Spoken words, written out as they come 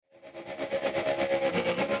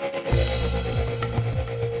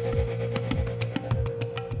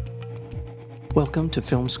Welcome to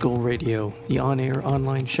Film School Radio, the on-air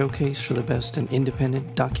online showcase for the best in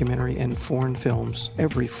independent documentary and foreign films,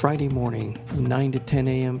 every Friday morning from 9 to 10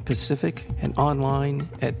 a.m. Pacific and online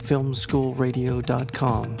at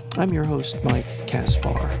filmschoolradio.com. I'm your host, Mike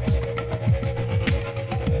Kaspar.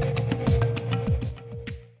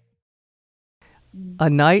 A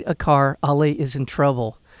night, a car, Ali is in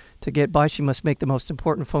trouble. To get by, she must make the most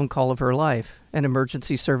important phone call of her life. An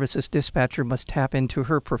emergency services dispatcher must tap into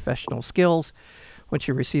her professional skills when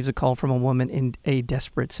she receives a call from a woman in a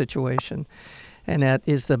desperate situation. And that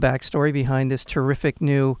is the backstory behind this terrific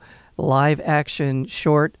new live-action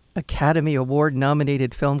short Academy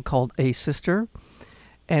Award-nominated film called A Sister.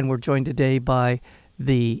 And we're joined today by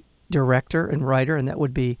the director and writer, and that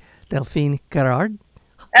would be Delphine Guérard.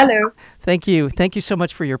 Hello. Thank you. Thank you so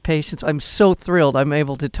much for your patience. I'm so thrilled I'm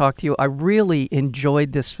able to talk to you. I really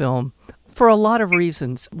enjoyed this film for a lot of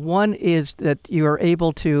reasons. One is that you are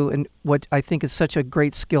able to, and what I think is such a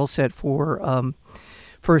great skill set for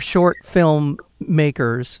short film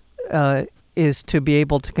makers, is to be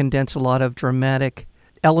able to condense a lot of dramatic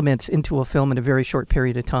elements into a film in a very short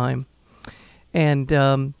period of time.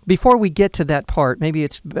 And before we get to that part, maybe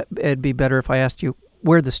it'd be better if I asked you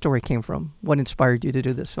where the story came from. What inspired you to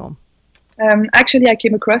do this film? Actually, I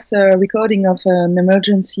came across a recording of an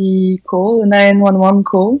emergency call, a 911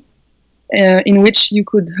 call, in which you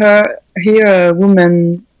could hear a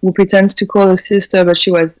woman who pretends to call her sister, but she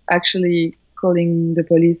was actually calling the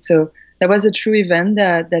police. So that was a true event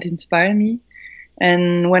that inspired me.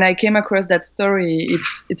 And when I came across that story,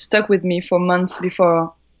 it stuck with me for months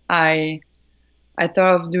before I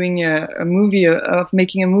thought of doing a movie, of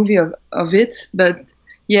making a movie of it. But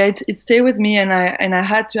yeah, it stayed with me, and I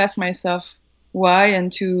had to ask myself why,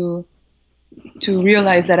 and to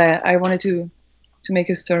realize that I wanted to make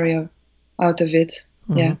a story out of it.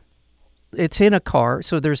 Mm-hmm. Yeah. It's in a car,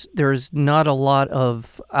 so there's not a lot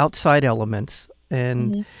of outside elements,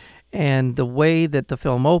 and mm-hmm. and the way that the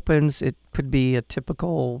film opens, it could be a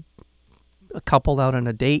typical couple out on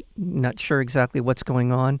a date, not sure exactly what's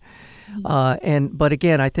going on. But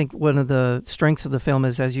again, I think one of the strengths of the film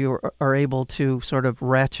is as you are able to sort of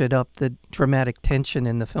ratchet up the dramatic tension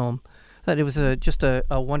in the film. That it was just a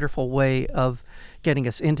wonderful way of getting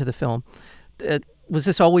us into the film. Was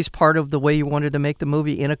this always part of the way you wanted to make the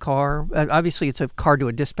movie, in a car? Obviously, it's a car to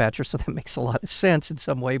a dispatcher, so that makes a lot of sense in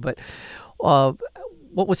some way. But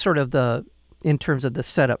what was sort of in terms of the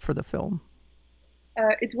setup for the film?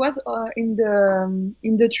 It was in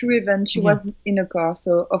the true event. She was in a car,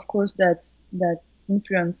 so of course that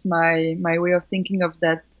influenced my way of thinking of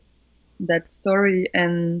that story.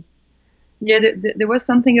 And yeah, there was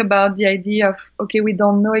something about the idea of, okay, we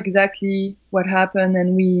don't know exactly what happened,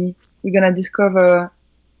 and we're gonna discover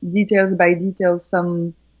details by details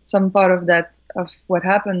some part of what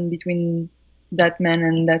happened between that man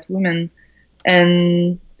and that woman.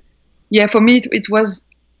 And yeah, for me it was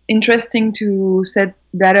interesting to set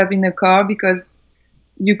that up in a car, because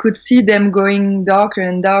you could see them going darker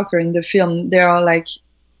and darker in the film. They are like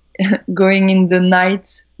going in the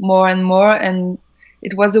night more and more, and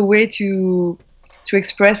it was a way to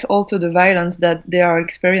express also the violence that they are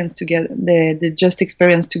experienced together. They just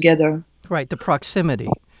experience together. Right, the proximity,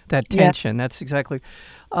 that tension. Yeah. That's exactly.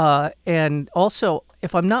 And also,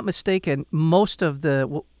 if I'm not mistaken, most of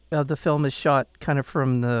the film is shot kind of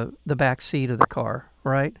from the back seat of the car.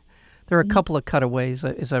 Right? There are a couple of cutaways,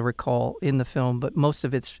 as I recall, in the film, but most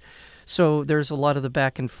of it's... So there's a lot of the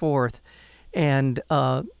back and forth. And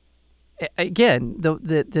again,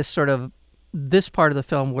 this part of the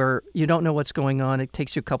film where you don't know what's going on, it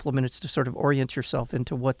takes you a couple of minutes to sort of orient yourself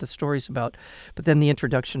into what the story's about. But then the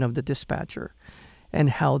introduction of the dispatcher and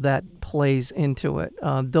how that plays into it.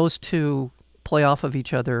 Those two play off of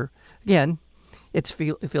each other. Again, it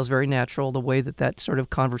feels very natural, the way that sort of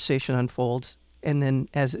conversation unfolds. And then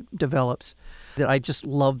as it develops, that I just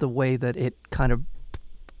love the way that it kind of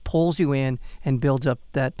pulls you in and builds up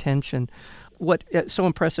that tension. What's so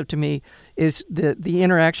impressive to me is the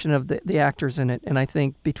interaction of the actors in it. And I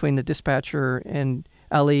think between the dispatcher and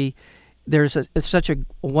Ali, there's such a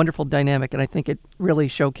wonderful dynamic. And I think it really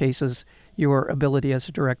showcases your ability as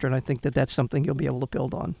a director. And I think that's something you'll be able to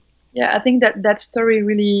build on. Yeah, I think that story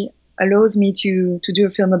really allows me to do a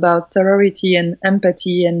film about sorority and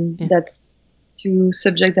empathy. And that's two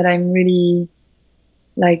subject that I'm really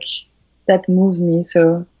that moves me.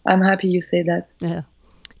 So I'm happy you say that. Yeah.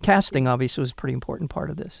 Casting obviously was a pretty important part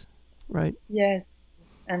of this, right? Yes.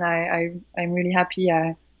 And I'm really happy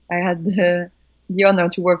I had the honor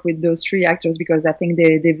to work with those three actors, because I think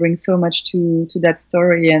they bring so much to that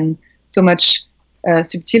story, and so much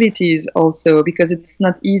subtleties also, because it's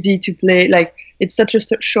not easy to play, it's such a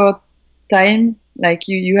short time. Like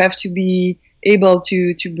you have to be able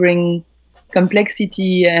to bring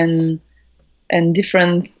complexity and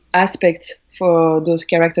different aspects for those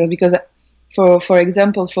characters. Because for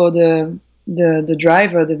example, for the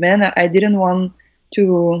driver, the man, I didn't want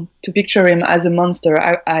to picture him as a monster.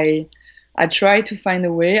 I try to find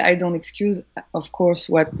a way. I don't excuse, of course,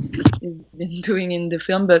 what he's been doing in the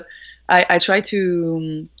film, but I try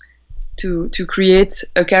to create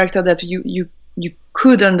a character that you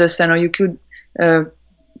could understand, or you could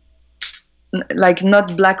like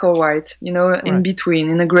not black or white, Right. in between,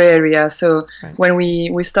 in a gray area. So Right. when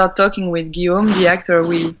we start talking with Guillaume, the actor,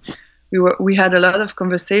 we had a lot of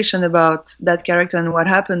conversation about that character and what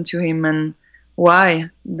happened to him and why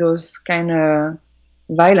those kind of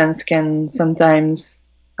violence can sometimes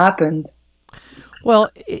happen. Well,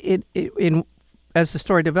 as the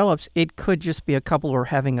story develops, it could just be a couple who are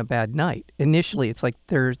having a bad night. Initially, it's like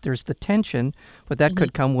there's the tension, but that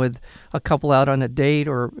could come with a couple out on a date,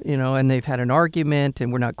 or and they've had an argument,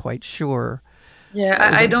 and we're not quite sure. Yeah,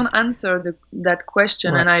 I don't answer that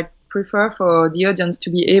question, Right. and I prefer for the audience to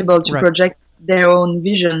be able to Right. project their own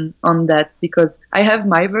vision on that, because I have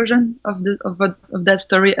my version of that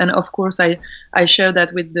story, and of course I share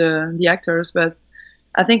that with the actors. But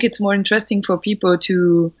I think it's more interesting for people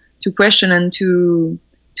to question and to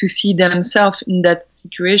see themselves in that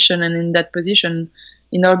situation and in that position,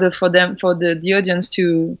 in order for the audience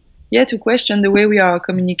to question the way we are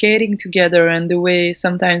communicating together, and the way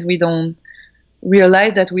sometimes we don't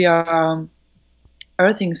realize that we are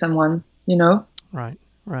hurting someone, Right.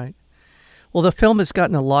 Right. Well, the film has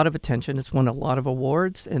gotten a lot of attention. It's won a lot of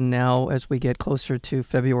awards, and now as we get closer to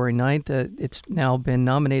February 9th, it's now been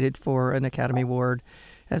nominated for an Academy Award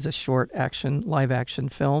as a live action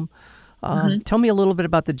film. Tell me a little bit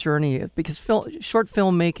about the journey, because short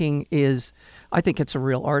filmmaking is, I think it's a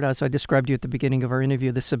real art. As I described to you at the beginning of our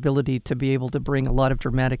interview, this ability to be able to bring a lot of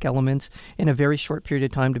dramatic elements in a very short period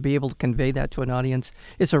of time, to be able to convey that to an audience,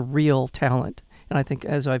 is a real talent. And I think,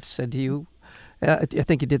 as I've said to you, I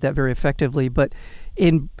think you did that very effectively. But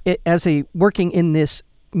working in this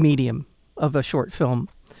medium of a short film,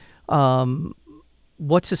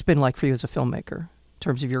 what's this been like for you as a filmmaker in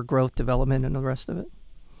terms of your growth, development, and the rest of it?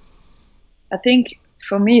 I think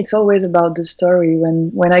for me it's always about the story.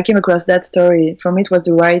 When I came across that story, for me it was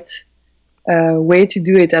the right way to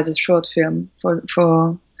do it as a short film for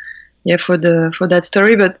that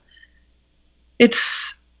story. But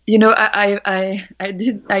it's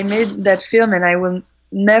I made that film, and I will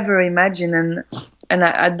never imagine, and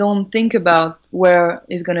I don't think about where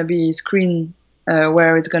it's gonna be screened,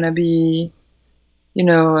 where it's gonna be,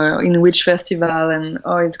 in which festival, and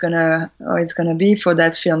how it's gonna be for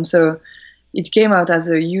that film. So it came out as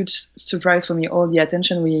a huge surprise for me. All the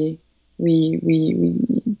attention we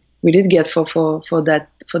did get for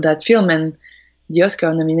that film, and the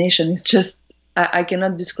Oscar nomination is just, I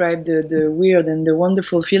cannot describe the weird and the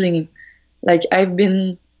wonderful feeling. Like I'm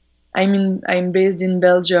based in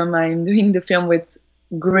Belgium. I'm doing the film with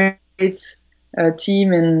great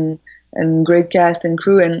team and great cast and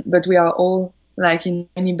crew, but we are all like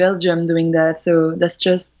in Belgium doing that. So that's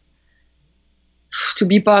just to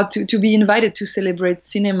be invited to celebrate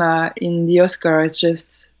cinema in the Oscar. It's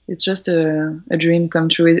just a dream come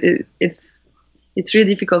true. It's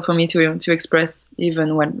really difficult for me to express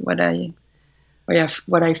even what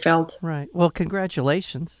I felt. Right. Well,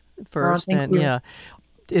 congratulations first. Thank you. Yeah,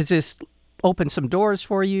 is this open some doors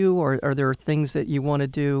for you, or are there things that you want to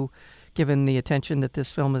do, given the attention that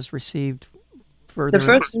this film has received? Further,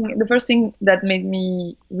 The first thing that made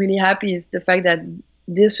me really happy is the fact that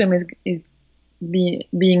this film is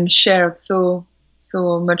being shared so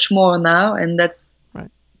much more now, and that's right.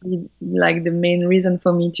 like the main reason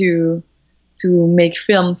for me to make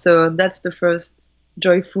film. So that's the first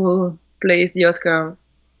joyful place the Oscar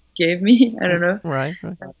gave me. I don't know. Right.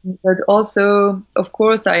 But also, of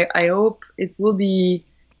course, I hope it will be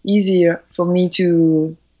easier for me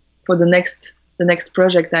for the next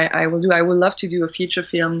project I will do. I would love to do a feature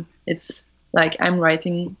film. It's like I'm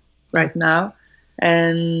writing right now,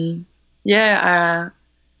 and yeah,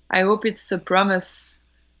 I hope it's a promise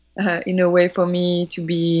in a way for me to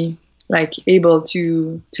be like able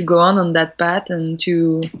to go on that path and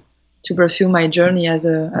to pursue my journey as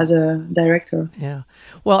a director. Yeah.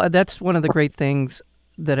 Well, that's one of the great things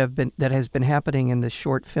that has been happening in the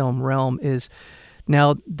short film realm is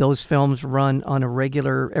now those films run on a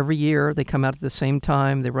regular every year. They come out at the same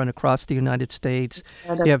time. They run across the United States.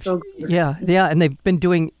 Yeah, that's so good. Yeah, and they've been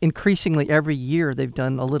doing increasingly every year. They've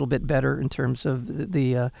done a little bit better in terms of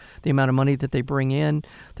the amount of money that they bring in.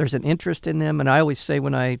 There's an interest in them, and I always say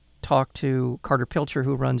when I talk to Carter Pilcher,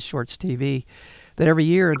 who runs Shorts TV, that every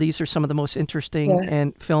year these are some of the most interesting Yeah.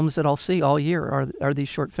 and films that I'll see all year are these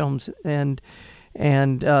short films, and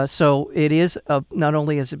so it is not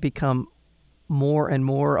only has it become more and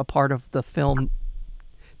more a part of the film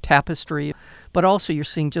tapestry, but also you're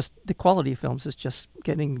seeing just the quality of films is just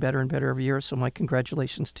getting better and better every year. So my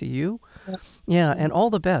congratulations to you. Yeah, and all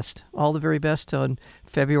the best, all the very best on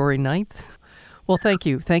February 9th. Well, thank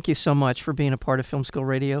you. Thank you so much for being a part of Film School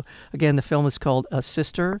Radio. Again, the film is called A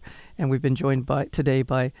Sister, and we've been joined today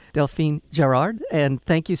by Delphine Gerard. And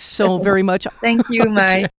thank you so very much. Thank you,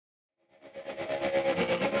 Mai.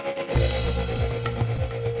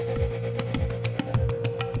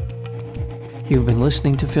 You've been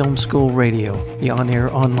listening to Film School Radio, the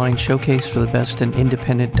on-air online showcase for the best in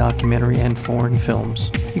independent documentary and foreign films.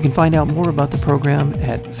 You can find out more about the program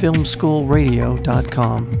at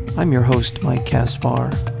filmschoolradio.com. I'm your host, Mike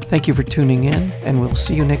Kaspar. Thank you for tuning in, and we'll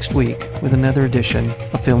see you next week with another edition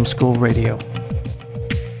of Film School Radio.